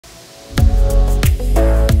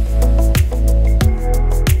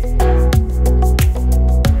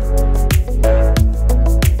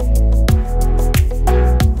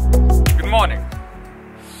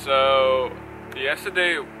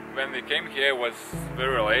yesterday when we came here was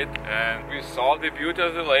very late and we saw the beauty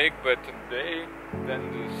of the lake, but today then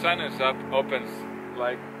the sun is up, opens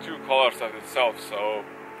like two colors of itself. So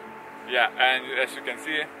yeah, and as you can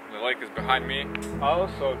see, the lake is behind me,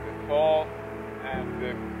 also the fall and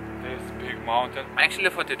this big mountain.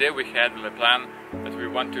 Actually for today we had the plan that we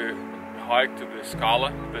want to hike to the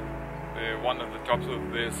Scala, one of the tops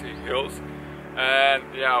of these hills. And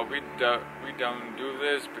yeah, we don't do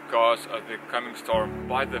this because of the coming storm.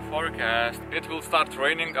 By the forecast, it will start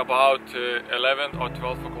raining about 11 or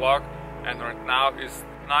 12 o'clock, and right now it's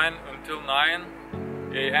 9 until 9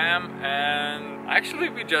 a.m. and actually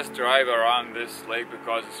we just drive around this lake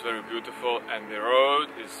because it's very beautiful and the road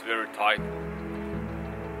is very tight.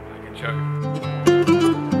 I can show you.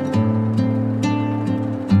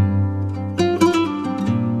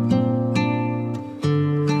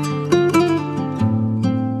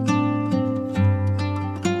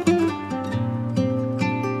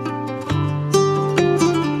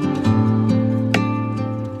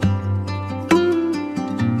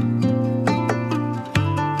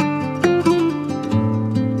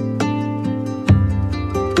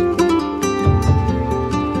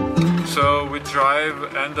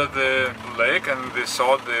 Drive under the lake and we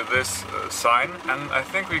saw this sign, and I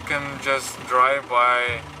think we can just drive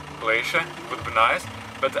by glacier, would be nice.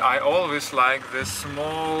 But I always like this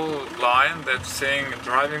small line that's saying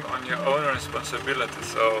driving on your own responsibility.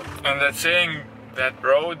 So, and that's saying that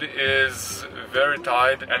road is very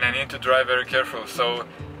tight and I need to drive very careful, so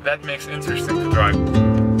that makes it interesting to drive.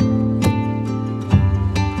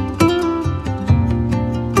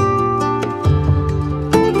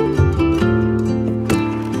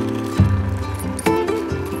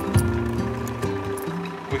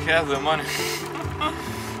 Have the money.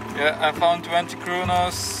 Yeah, I found 20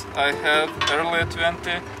 kronos, I had earlier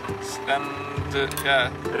 20 and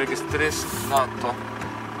yeah, registrato.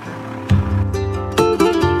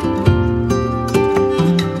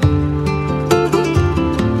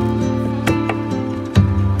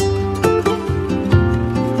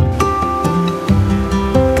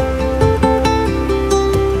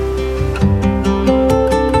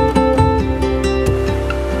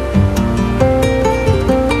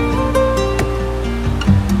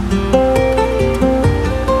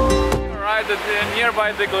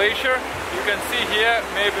 Nearby the glacier, you can see here,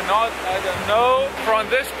 maybe not, I don't know. From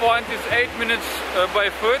this point it's 8 minutes by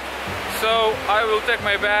foot, so I will take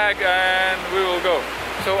my bag and we will go.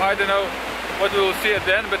 So I don't know what we will see at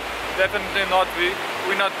the end, but definitely not,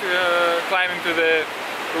 we're not climbing to the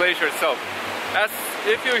glacier itself. As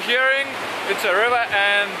if you're hearing, it's a river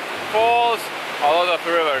and falls, a lot of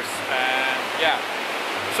rivers, and yeah.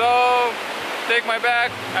 So take my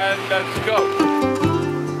bag and let's go.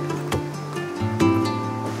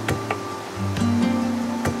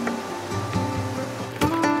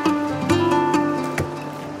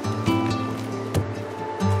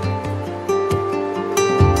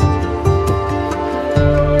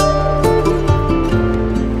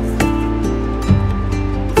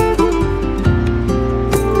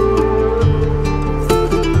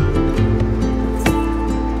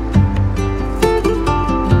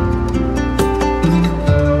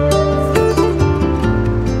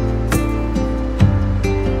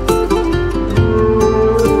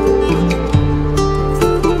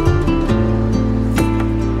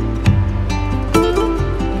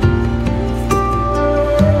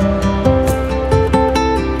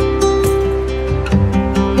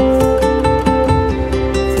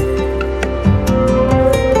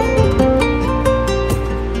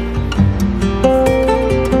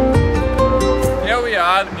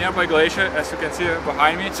 Nearby glacier, as you can see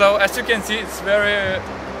behind me. So as you can see, it's very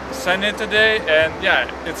sunny today, and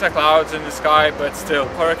yeah, it's a clouds in the sky, but still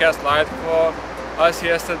forecast light for us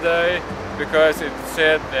yesterday, because it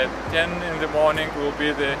said that 10 in the morning will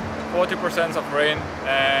be the 40% of rain,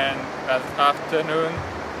 and at afternoon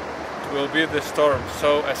will be the storm.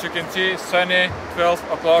 So as you can see, sunny,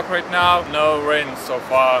 12 o'clock right now, no rain so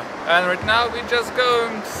far, and right now we're just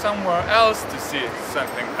going somewhere else to see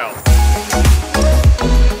something else.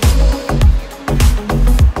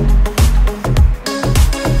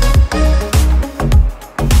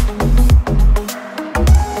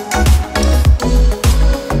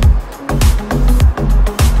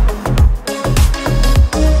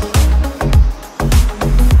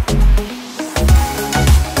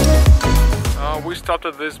 We stopped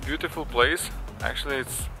at this beautiful place. Actually,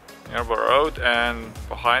 it's nearby road, and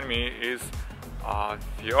behind me is a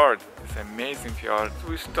fjord. It's an amazing fjord.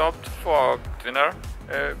 We stopped for dinner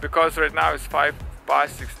because right now it's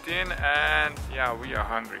 16:05 and yeah, we are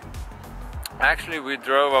hungry. Actually, we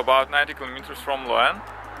drove about 90 kilometers from Loen,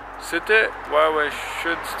 city where we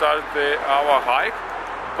should start our hike,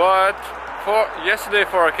 but yesterday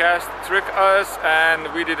forecast tricked us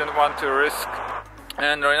and we didn't want to risk,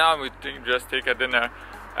 and right now we just take a dinner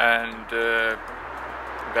and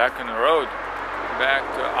back on the road, back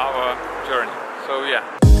to our journey. So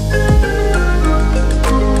yeah.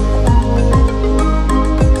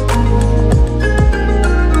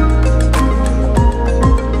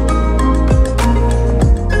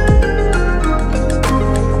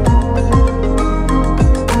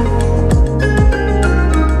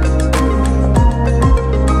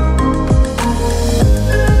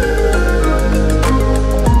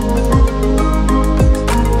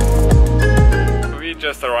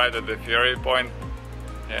 Arrived at the ferry point,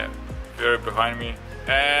 yeah, ferry behind me,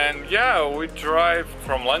 and yeah, we drive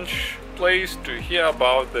from lunch place to here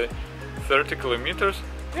about the 30 kilometers.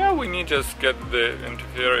 Yeah, we need just get into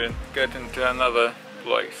ferry and get into another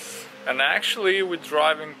place, and actually we're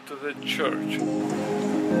driving to the church.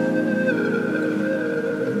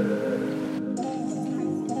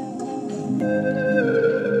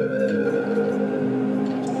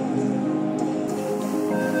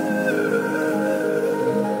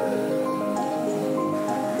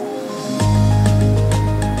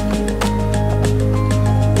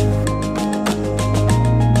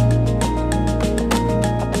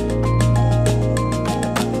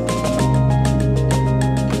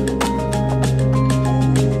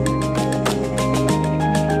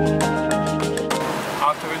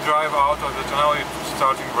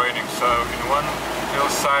 Starting raining, so in one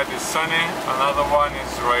hillside is sunny, another one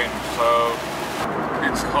is rain, so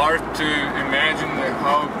it's hard to imagine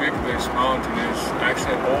how big this mountain is,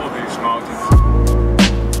 actually all these mountains.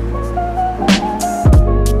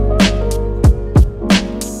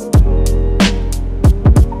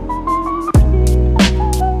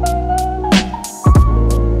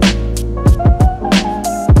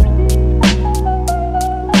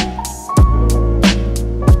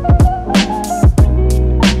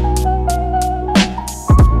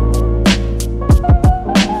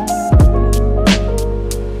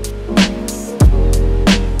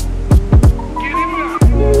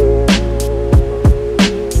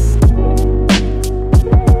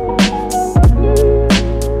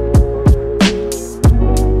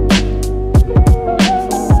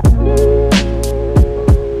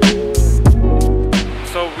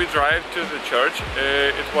 Drive to the church.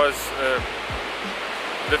 It was a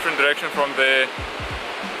different direction from the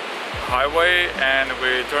highway and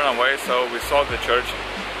we turned away, so we saw the church.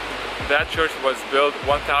 That church was built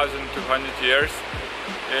 1,200 years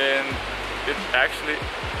and it's actually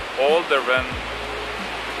older than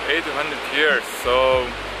 800 years, so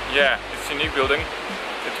yeah, it's a unique building.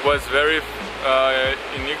 It was very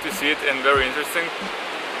unique to see it and very interesting.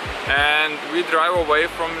 And we drive away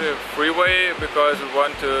from the freeway because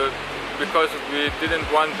we didn't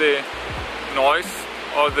want the noise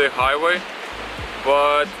of the highway,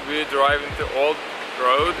 but we drive into old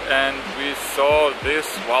road and we saw this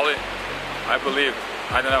valley, I believe.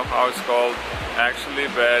 I don't know how it's called actually,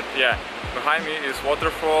 but yeah, behind me is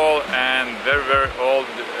waterfall and very old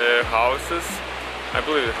houses, I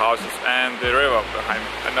believe the houses, and the river behind me.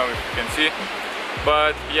 I don't know if you can see,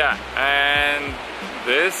 but yeah, and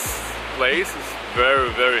this place is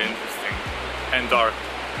very interesting and dark.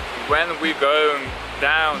 When we go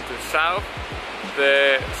down to south,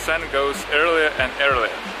 the sun goes earlier and earlier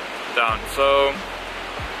down, so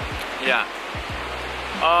yeah.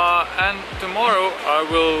 And tomorrow I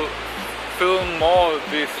will film more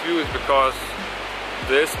these views because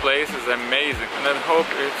this place is amazing and I hope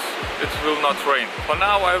it will not rain. For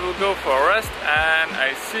now I will go for a rest and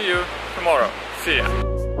I see you tomorrow. See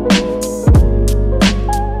ya.